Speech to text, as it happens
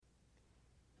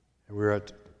And we're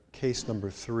at case number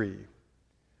 3.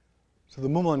 So the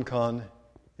Mumonkan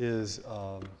is,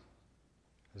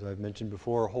 as I've mentioned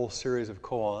before, a whole series of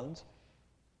koans,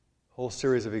 a whole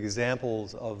series of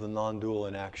examples of the non-dual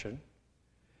in action.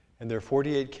 And there are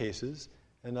 48 cases,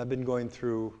 and I've been going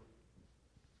through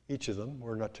each of them.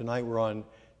 Tonight we're on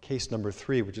case number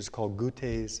 3, which is called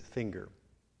Gutei's finger.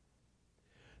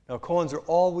 Now, koans are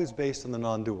always based on the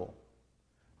non-dual.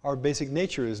 Our basic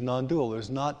nature is non-dual. There's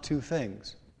not two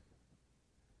things.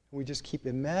 We just keep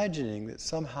imagining that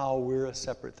somehow we're a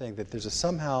separate thing, that there's a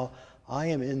somehow I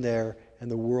am in there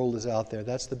and the world is out there.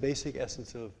 That's the basic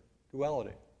essence of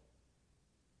duality.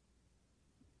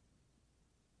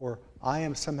 Or I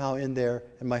am somehow in there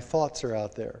and my thoughts are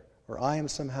out there. Or I am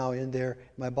somehow in there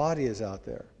and my body is out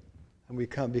there. And we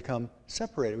become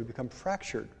separated, we become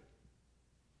fractured.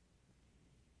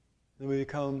 Then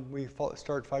we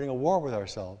start fighting a war with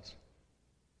ourselves.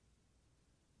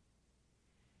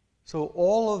 So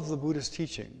all of the Buddhist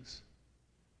teachings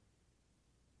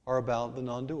are about the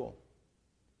non-dual.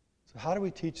 So how do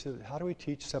we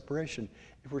teach separation?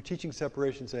 If we're teaching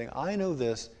separation, saying, I know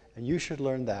this and you should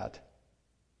learn that,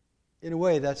 in a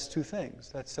way that's two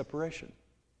things. That's separation.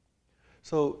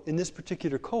 So in this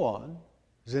particular koan,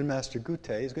 Zen Master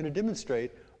Gutei is going to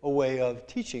demonstrate a way of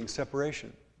teaching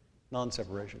separation,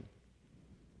 non-separation.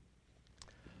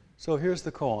 So here's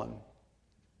the koan.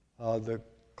 The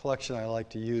collection I like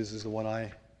to use is the one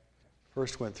I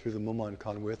first went through the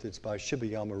Mumonkan with. It's by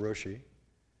Shibayama Roshi,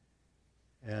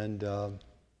 and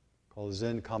called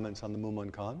Zen Comments on the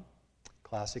Mumonkan.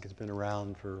 Classic, it's been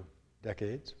around for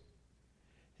decades.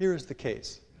 Here is the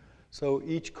case. So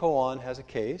each koan has a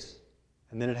case,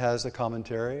 and then it has a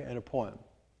commentary and a poem.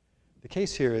 The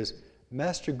case here is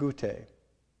Master Gutei,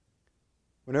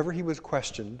 whenever he was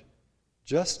questioned,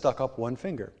 just stuck up one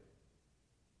finger.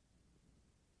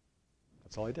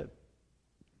 That's all he did.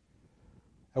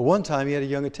 At one time, he had a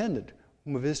young attendant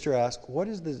whom a visitor asked, what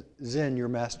is the Zen your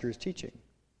master is teaching?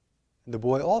 And the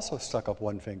boy also stuck up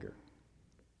one finger.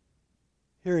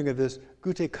 Hearing of this,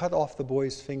 Gutei cut off the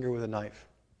boy's finger with a knife.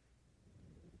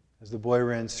 As the boy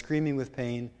ran screaming with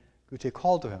pain, Gutei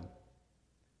called to him.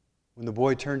 When the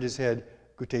boy turned his head,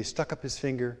 Gutei stuck up his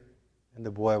finger, and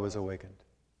the boy was awakened.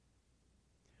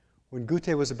 When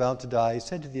Gutei was about to die, he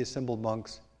said to the assembled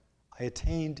monks, I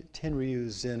attained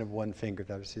Tenryu's Zen of one finger,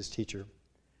 that was his teacher.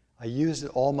 I used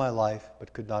it all my life,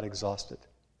 but could not exhaust it.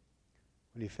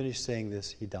 When he finished saying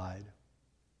this, he died.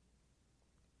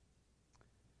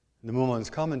 In the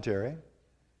Mumon's commentary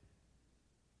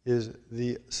is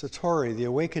the Satori, the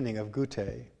awakening of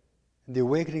Gutei, and the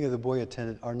awakening of the boy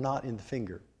attendant are not in the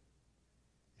finger.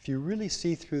 If you really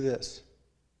see through this,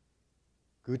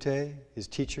 Gutei, his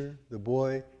teacher, the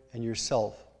boy, and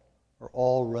yourself are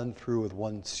all run through with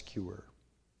one skewer.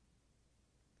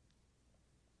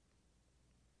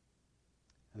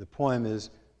 And the poem is,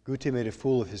 Gutei made a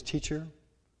fool of his teacher.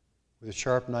 With a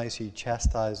sharp knife he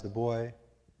chastised the boy.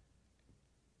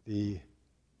 The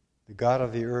god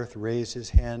of the earth raised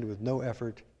his hand with no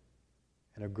effort,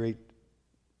 and a great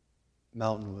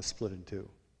mountain was split in two.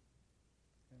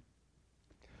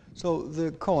 So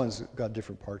the koan's got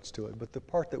different parts to it, but the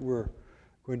part that we're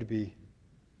going to be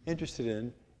interested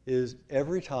in is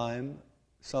every time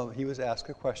he was asked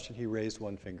a question, he raised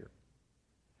one finger.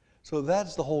 So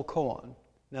that's the whole koan.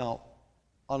 Now,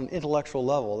 on an intellectual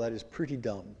level, that is pretty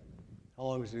dumb. How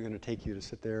long is it going to take you to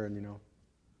sit there and,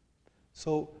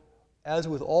 So, as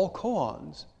with all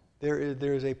koans, there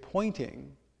is a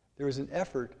pointing, there is an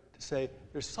effort to say,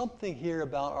 there's something here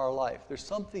about our life. There's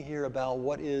something here about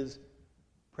what is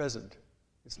present.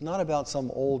 It's not about some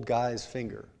old guy's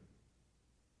finger.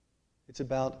 It's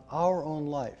about our own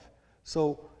life.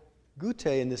 So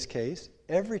Gutei, in this case,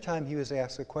 every time he was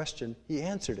asked a question, he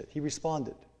answered it. He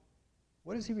responded.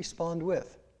 What does he respond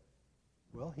with?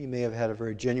 Well, he may have had a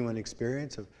very genuine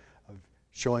experience of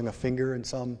showing a finger in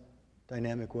some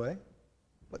dynamic way.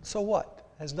 But so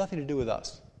what? It has nothing to do with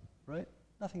us, right?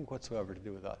 Nothing whatsoever to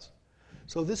do with us.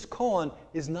 So this koan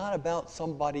is not about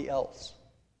somebody else.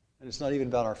 And it's not even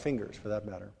about our fingers, for that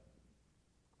matter.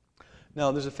 Now,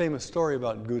 there's a famous story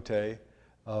about Gutei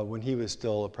when he was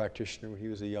still a practitioner, when he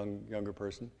was a younger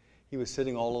person. He was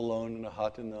sitting all alone in a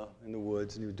hut in the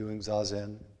woods, and he was doing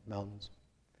zazen, mountains.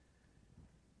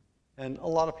 And a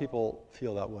lot of people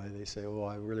feel that way. They say,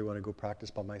 I really want to go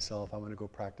practice by myself. I want to go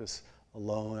practice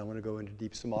alone. I want to go into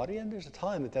deep samadhi. And there's a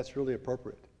time that's really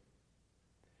appropriate.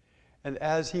 And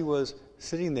as he was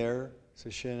sitting there,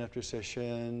 session after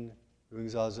session, doing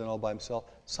zazen all by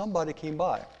himself, somebody came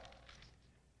by.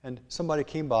 And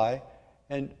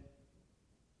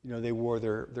they wore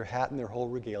their hat and their whole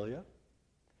regalia.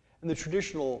 And the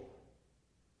traditional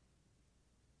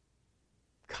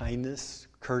kindness,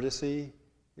 courtesy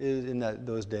in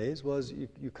those days was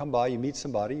you come by, you meet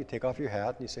somebody, you take off your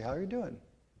hat, and you say, how are you doing?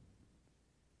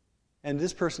 And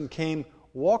this person came,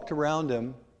 walked around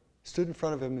him, stood in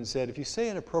front of him and said, if you say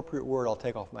an appropriate word, I'll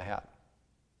take off my hat.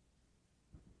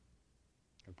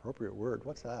 Appropriate word,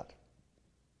 what's that?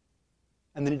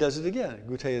 And then he does it again.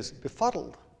 Gute is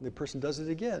befuddled. The person does it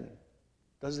again.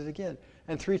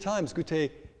 And 3 times Gute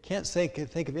can't think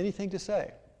of anything to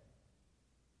say.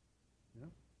 You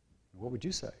know? What would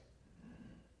you say?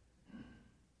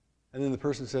 And then the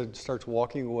person starts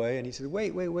walking away, and he said,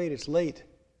 wait, it's late.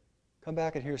 Come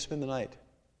back in here, spend the night.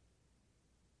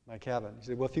 My cabin. He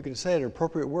said, well, if you can say an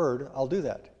appropriate word, I'll do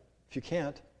that. If you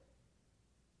can't.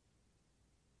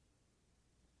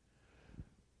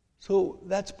 So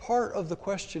that's part of the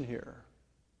question here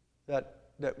that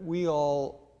we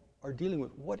all are dealing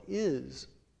with. What is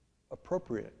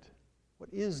appropriate? What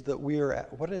is it that we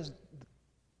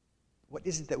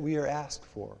are asked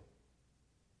for?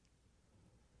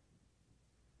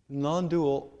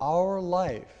 Non-dual, our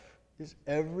life is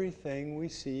everything we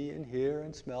see and hear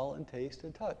and smell and taste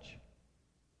and touch.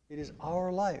 It is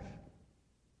our life.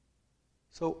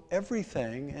 So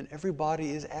everything and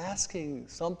everybody is asking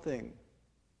something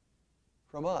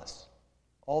from us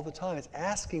all the time. It's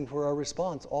asking for our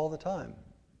response all the time.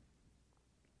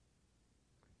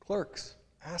 Clerks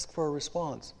ask for a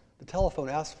response. The telephone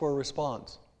asks for a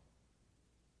response.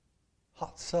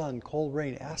 Hot sun, cold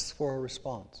rain asks for a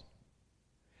response.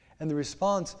 And the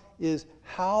response is,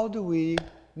 how do we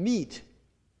meet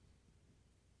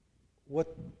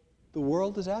what the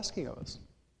world is asking of us?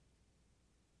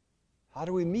 How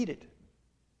do we meet it?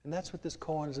 And that's what this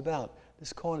koan is about.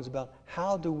 This koan is about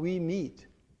how do we meet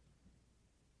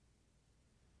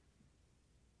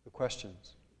the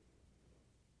questions.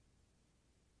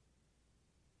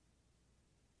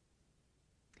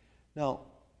 Now,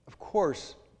 of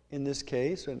course, in this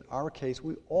case, in our case,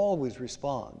 we always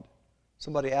respond.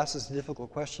 Somebody asks us a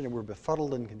difficult question and we're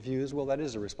befuddled and confused, well, that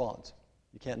is a response.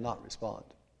 You can't not respond.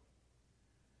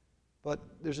 But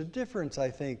there's a difference, I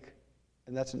think,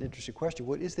 and that's an interesting question.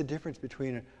 What is the difference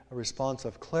between a response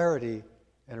of clarity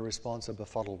and a response of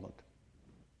befuddlement?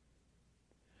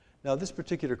 Now, this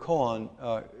particular koan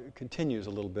continues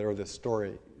a little bit, or this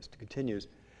story continues.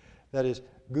 That is,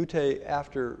 Gute,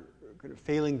 after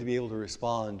failing to be able to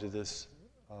respond to this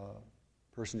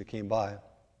person who came by,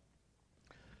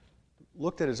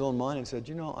 looked at his own mind and said,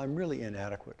 I'm really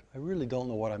inadequate. I really don't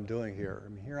know what I'm doing here. I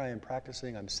mean, here I am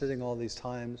practicing, I'm sitting all these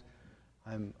times,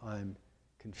 I'm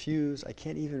confused, I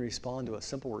can't even respond to a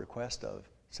simple request of,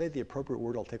 say the appropriate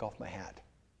word, I'll take off my hat.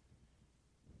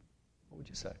 What would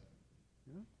you say?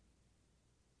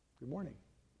 Good morning.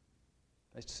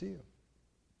 Nice to see you.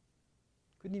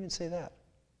 Couldn't even say that.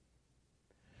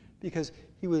 Because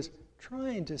he was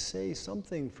trying to say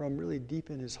something from really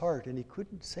deep in his heart, and he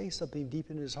couldn't say something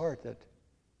deep in his heart that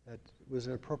was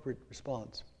an appropriate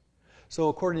response. So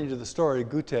according to the story,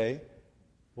 Gute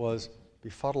was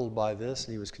befuddled by this,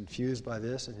 and he was confused by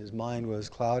this, and his mind was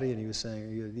cloudy, and he was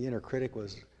saying, the inner critic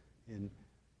was in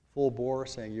full bore,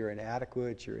 saying, you're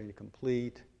inadequate, you're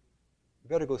incomplete, you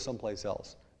better go someplace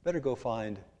else. Better go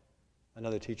find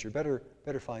another teacher. Better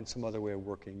find some other way of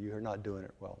working. You are not doing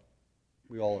it well.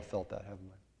 We all have felt that, haven't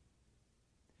we?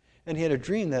 And he had a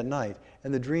dream that night,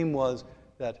 and the dream was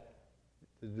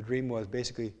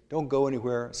basically, don't go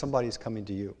anywhere, somebody's coming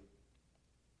to you.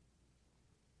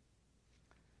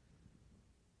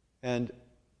 And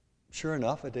sure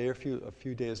enough, a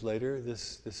few days later,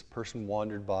 this person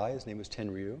wandered by. His name was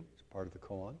Tenryu. It's part of the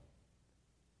koan.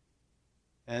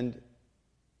 And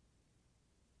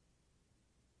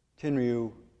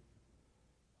Tenryu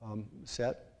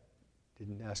sat,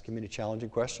 didn't ask him any challenging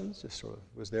questions, just sort of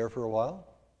was there for a while.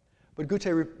 But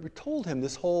Gute told him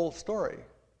this whole story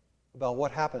about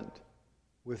what happened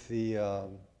with the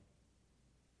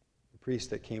priest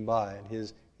that came by and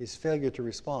his failure to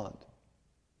respond.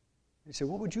 He said,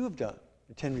 what would you have done?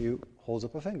 And Tenryu holds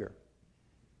up a finger.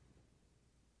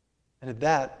 And at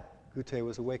that, Gute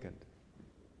was awakened.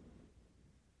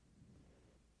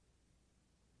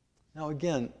 Now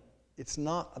again, it's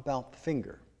not about the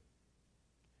finger.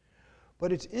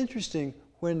 But it's interesting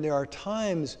when there are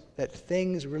times that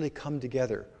things really come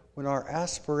together, when our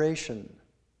aspiration,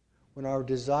 when our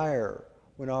desire,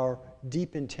 when our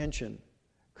deep intention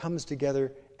comes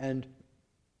together and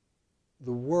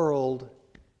the world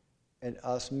and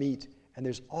us meet, and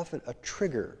there's often a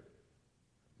trigger,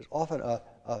 there's often a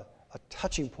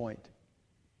touching point,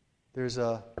 there's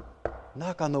a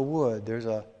knock on the wood, there's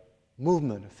a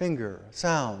movement, a finger, a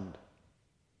sound.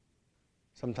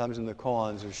 Sometimes in the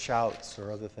koans there's shouts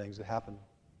or other things that happen.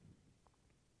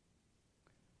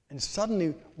 And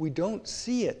suddenly, we don't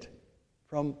see it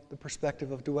from the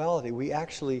perspective of duality. We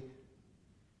actually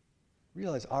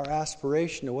realize our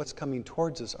aspiration and what's coming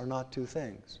towards us are not two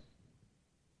things.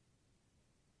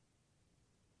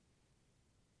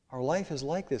 Our life is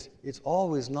like this. It's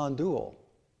always non-dual.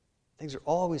 Things are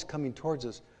always coming towards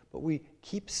us, but we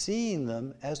keep seeing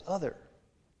them as other.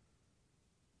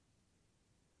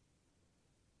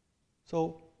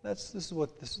 So this is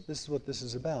what this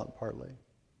is about, partly.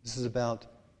 This is about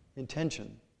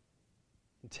intention,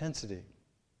 intensity,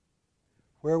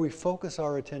 where we focus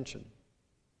our attention.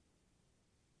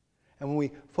 And when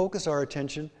we focus our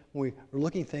attention, when we're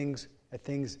looking at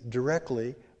things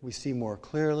directly, we see more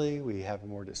clearly, we have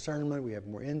more discernment, we have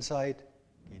more insight,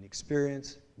 gain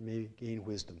experience, maybe gain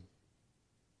wisdom.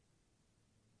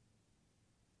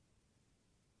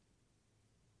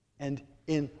 And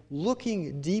in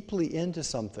looking deeply into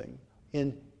something,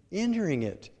 in entering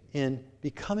it, in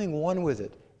becoming one with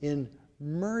it, in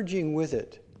merging with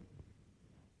it,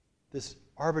 this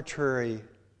arbitrary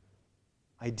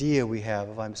idea we have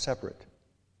of I'm separate,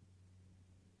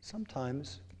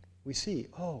 sometimes we see,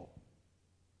 oh,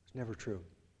 it's never true.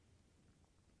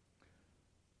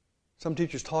 Some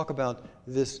teachers talk about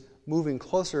this moving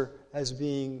closer as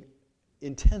being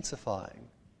intensifying.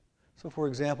 So, for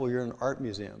example, you're in an art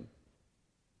museum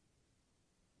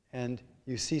and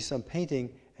you see some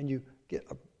painting and you get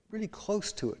really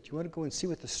close to it. You want to go and see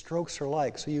what the strokes are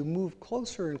like, so you move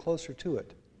closer and closer to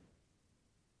it.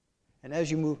 And as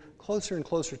you move closer and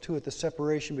closer to it, the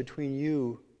separation between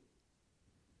you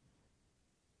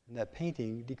and that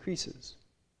painting decreases.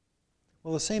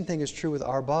 Well, the same thing is true with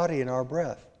our body and our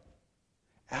breath.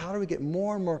 How do we get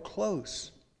more and more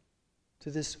close to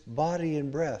this body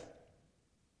and breath?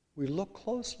 We look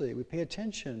closely, we pay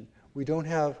attention. We don't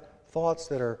have thoughts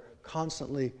that are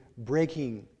constantly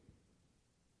breaking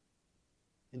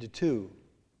into two,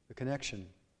 the connection.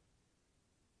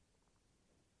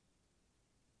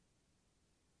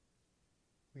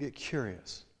 We get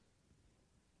curious.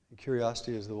 And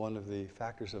curiosity is one of the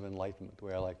factors of enlightenment, the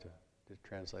way I like to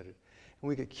translate it. And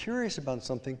we get curious about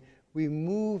something, we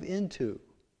move into,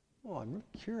 oh, I'm really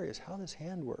curious how this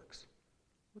hand works.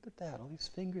 Look at that, all these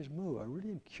fingers move. I really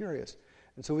am curious.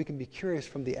 And so we can be curious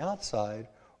from the outside,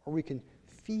 or we can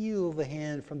feel the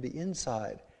hand from the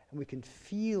inside, and we can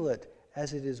feel it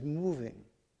as it is moving.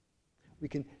 We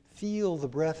can feel the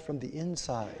breath from the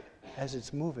inside as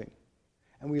it's moving.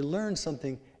 And we learn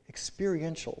something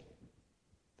experiential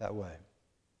that way.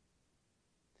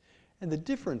 And the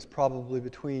difference probably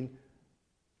between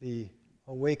the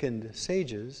awakened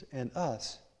sages and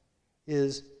us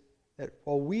is that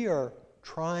while we are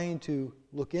trying to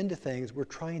look into things, we're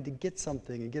trying to get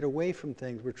something and get away from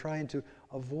things. We're trying to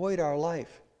avoid our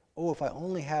life. Oh, if I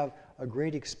only have a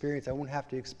great experience, I won't have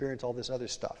to experience all this other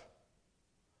stuff.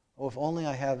 Oh, if only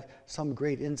I have some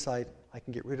great insight, I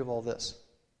can get rid of all this.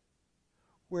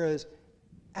 Whereas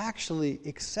actually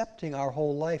accepting our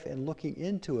whole life and looking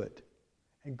into it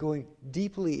and going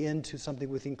deeply into something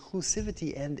with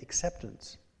inclusivity and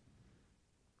acceptance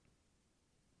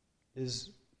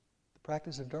is the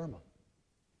practice of Dharma.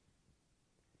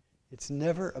 It's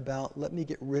never about, let me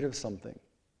get rid of something,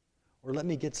 or let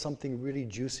me get something really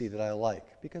juicy that I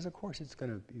like, because of course it's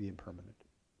going to be impermanent.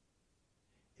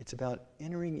 It's about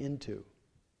entering into.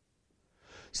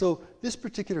 So this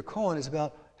particular koan is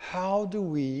about how do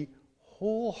we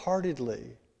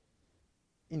wholeheartedly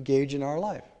engage in our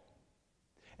life.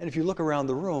 And if you look around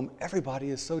the room, everybody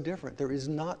is so different. There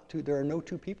are no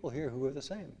two people here who are the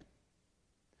same.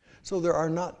 So there are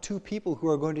not two people who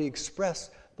are going to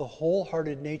express the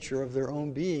wholehearted nature of their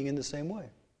own being in the same way.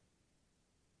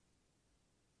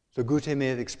 So Gute may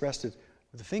have expressed it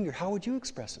with a finger. How would you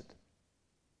express it?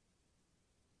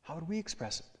 How would we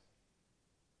express it?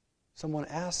 Someone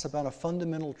asks about a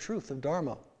fundamental truth of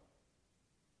Dharma.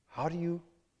 How do you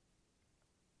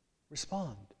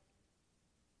respond?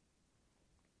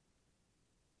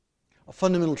 A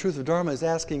fundamental truth of Dharma is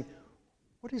asking,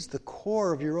 what is the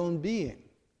core of your own being?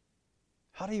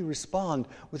 How do you respond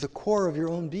with the core of your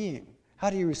own being? How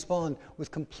do you respond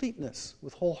with completeness,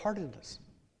 with wholeheartedness?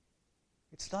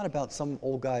 It's not about some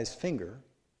old guy's finger.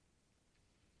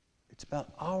 It's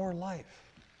about our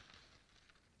life,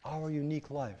 our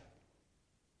unique life.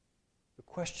 The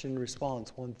question and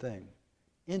response, one thing.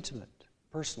 Intimate,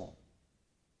 personal.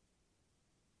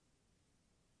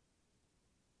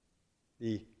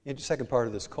 The second part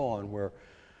of this koan, where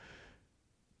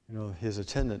his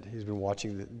attendant, he's been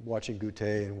watching Gute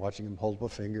and watching him hold up a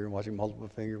finger and watching him hold up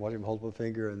a finger, watching him hold up a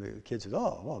finger, and the kid says,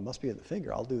 oh, well, it must be in the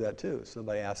finger. I'll do that too.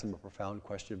 Somebody asks him a profound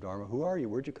question of Dharma. Who are you?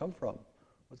 Where'd you come from?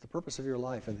 What's the purpose of your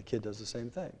life? And the kid does the same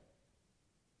thing.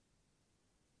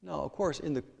 Now, of course,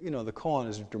 in the koan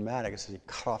is dramatic. It says he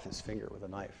cut off his finger with a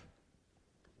knife.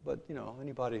 But,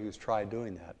 anybody who's tried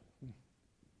doing that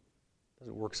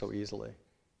doesn't work so easily.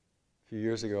 A few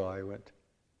years ago, I went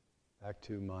back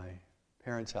to my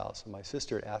parents' house, and my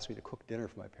sister had asked me to cook dinner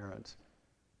for my parents.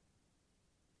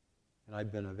 And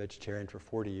I'd been a vegetarian for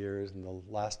 40 years, and the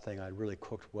last thing I really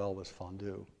cooked well was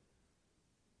fondue.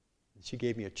 And she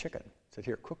gave me a chicken. Said,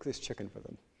 "Here, cook this chicken for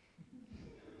them."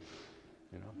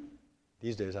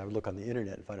 These days I would look on the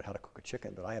internet and find out how to cook a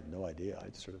chicken, but I have no idea. I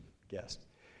just sort of guessed.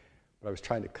 But I was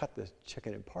trying to cut the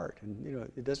chicken apart, and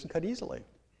it doesn't cut easily.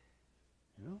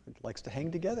 It likes to hang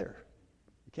together.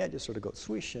 You can't just sort of go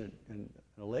swish and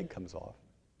a leg comes off.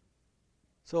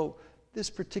 So this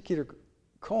particular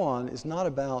koan is not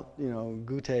about,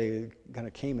 Gute kind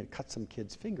of came and cut some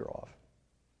kid's finger off.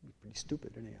 It'd be pretty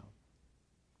stupid anyhow.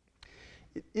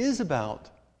 It is about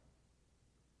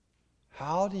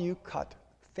how do you cut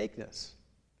fakeness?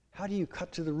 How do you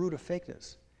cut to the root of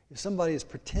fakeness? If somebody is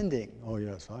pretending, "Oh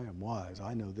yes, I am wise,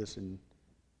 I know this," and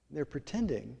they're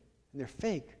pretending and they're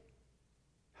fake,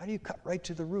 how do you cut right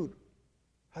to the root?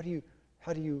 How do you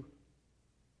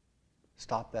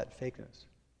stop that fakeness?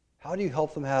 How do you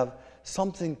help them have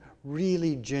something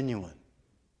really genuine?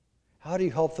 How do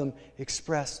you help them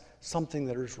express something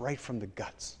that is right from the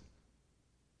guts?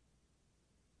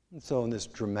 And so in this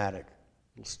dramatic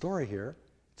little story here,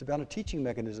 it's about a teaching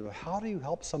mechanism of how do you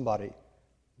help somebody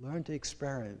learn to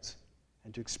experience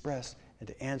and to express and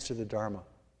to answer the Dharma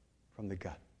from the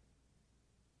gut.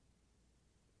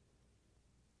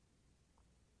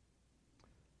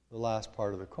 The last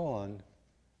part of the koan,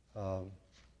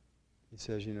 he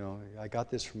says, I got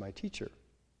this from my teacher.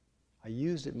 I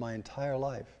used it my entire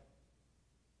life.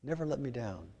 Never let me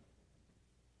down.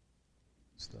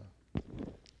 What's the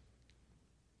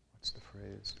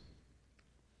phrase?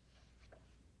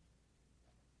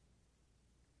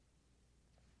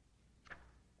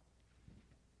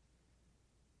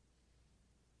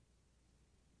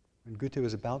 When Gute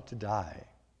was about to die,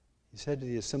 he said to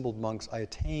the assembled monks, "I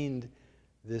attained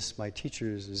this, my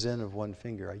teacher's Zen of one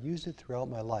finger. I used it throughout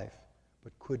my life,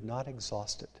 but could not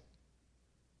exhaust it."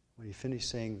 When he finished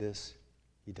saying this,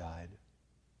 he died.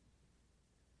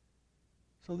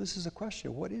 So this is a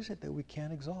question. What is it that we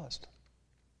can't exhaust?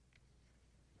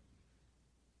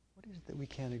 What is it that we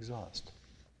can't exhaust?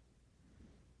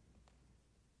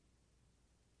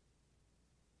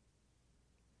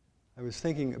 I was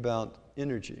thinking about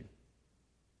energy.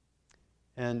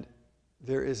 And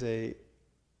there is a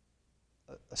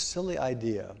silly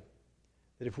idea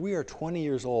that if we are 20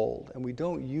 years old and we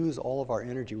don't use all of our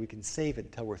energy, we can save it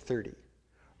until we're 30.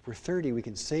 If we're 30, we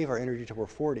can save our energy till we're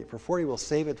 40. For 40, we'll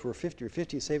save it till we're 50. Or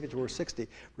 50, save it till we're 60.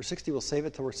 For 60, we'll save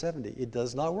it till we're 70. It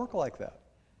does not work like that,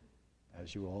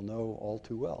 as you all know all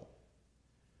too well.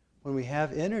 When we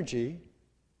have energy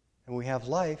and we have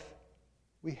life,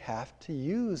 we have to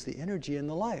use the energy in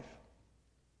the life.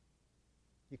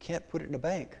 You can't put it in a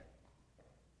bank.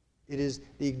 It is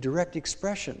the direct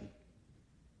expression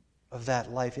of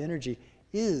that life energy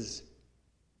is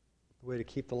the way to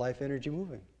keep the life energy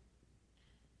moving.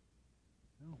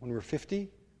 When we're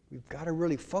 50, we've got to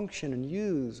really function and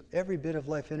use every bit of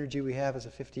life energy we have as a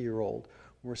 50-year-old.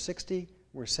 When we're 60,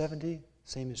 when we're 70,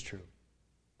 same is true.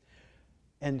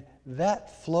 And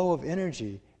that flow of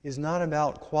energy is not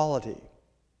about quality.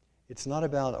 It's not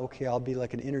about, okay, I'll be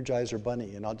like an Energizer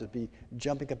bunny and I'll just be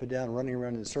jumping up and down, running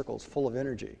around in circles full of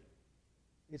energy.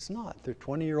 It's not. The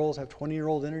 20-year-olds have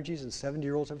 20-year-old energies and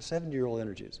 70-year-olds have 70-year-old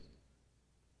energies.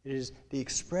 It is the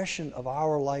expression of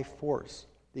our life force,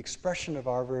 the expression of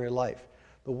our very life,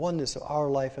 the oneness of our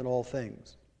life in all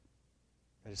things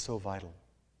that is so vital.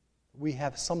 We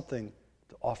have something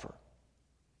to offer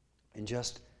in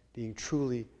just being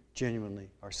truly, genuinely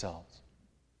ourselves.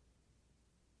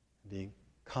 Being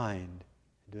kind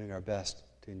and doing our best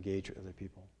to engage with other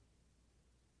people.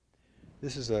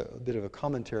 This is a bit of a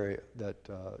commentary that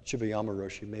Chibayama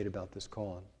Roshi made about this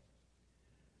koan.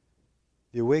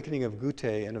 The awakening of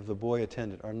Gute and of the boy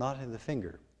attendant are not in the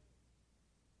finger.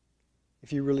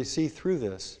 If you really see through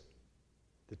this,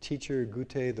 the teacher,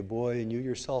 Gute, the boy, and you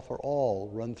yourself are all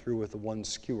run through with the one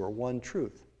skewer, one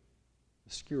truth.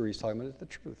 The skewer he's talking about is the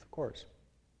truth, of course.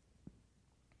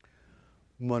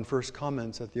 One first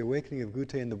comments that the awakening of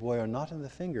Gute and the boy are not in the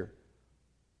finger.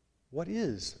 What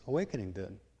is awakening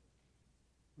then?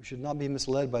 We should not be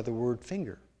misled by the word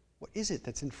finger. What is it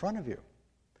that's in front of you?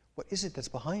 What is it that's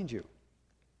behind you?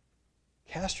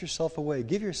 Cast yourself away.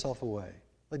 Give yourself away.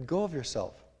 Let go of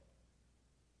yourself.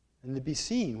 And to be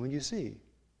seen when you see.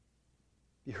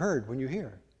 Be heard when you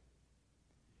hear.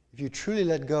 If you truly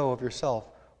let go of yourself,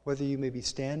 whether you may be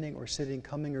standing or sitting,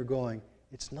 coming or going,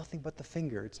 it's nothing but the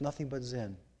finger. It's nothing but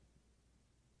Zen.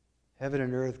 Heaven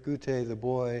and earth, Gute, the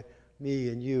boy, me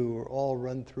and you are all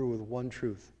run through with one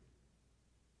truth,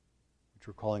 which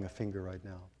we're calling a finger right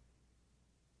now.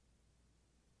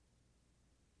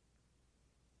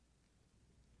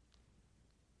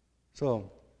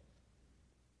 So,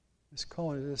 this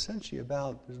koan is essentially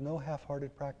about, there's no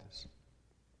half-hearted practice,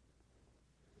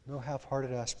 no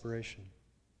half-hearted aspiration,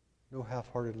 no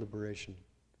half-hearted liberation.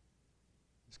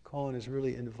 This koan is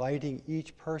really inviting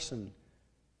each person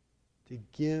to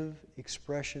give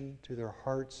expression to their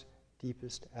heart's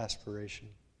deepest aspiration.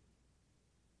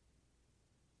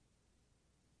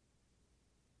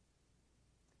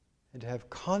 And to have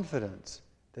confidence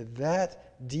that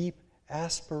that deep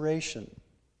aspiration,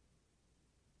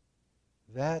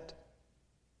 that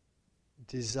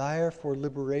desire for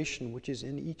liberation which is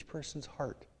in each person's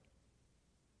heart,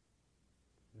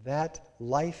 that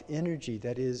life energy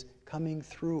that is coming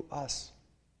through us,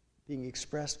 being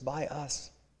expressed by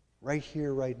us, right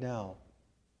here, right now,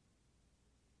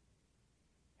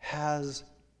 has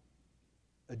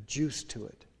a juice to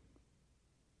it,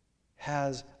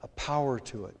 has a power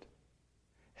to it,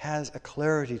 has a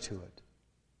clarity to it.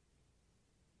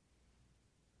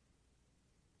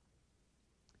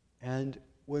 And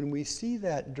when we see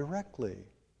that directly,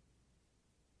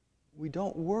 we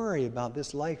don't worry about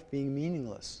this life being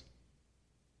meaningless.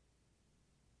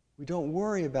 We don't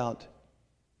worry about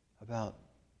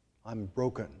I'm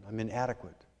broken, I'm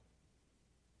inadequate.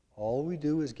 All we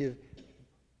do is give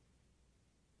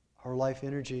our life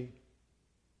energy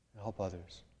and help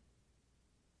others.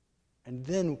 And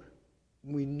then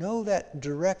we know that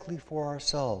directly for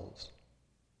ourselves.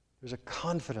 There's a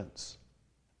confidence,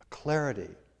 a clarity,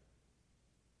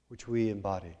 which we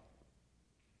embody.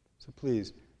 So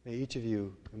please, may each of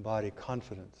you embody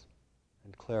confidence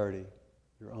and clarity,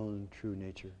 your own true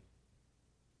nature.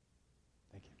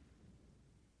 Thank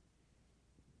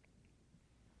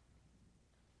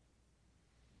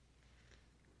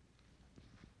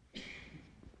you.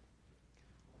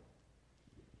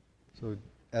 So,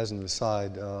 as an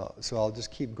aside, so I'll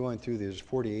just keep going through these. There's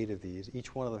 48 of these.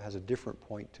 Each one of them has a different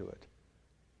point to it.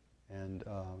 And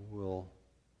we'll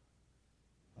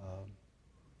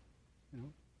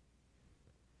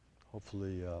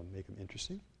hopefully make them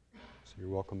interesting. So you're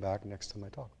welcome back next time I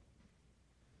talk.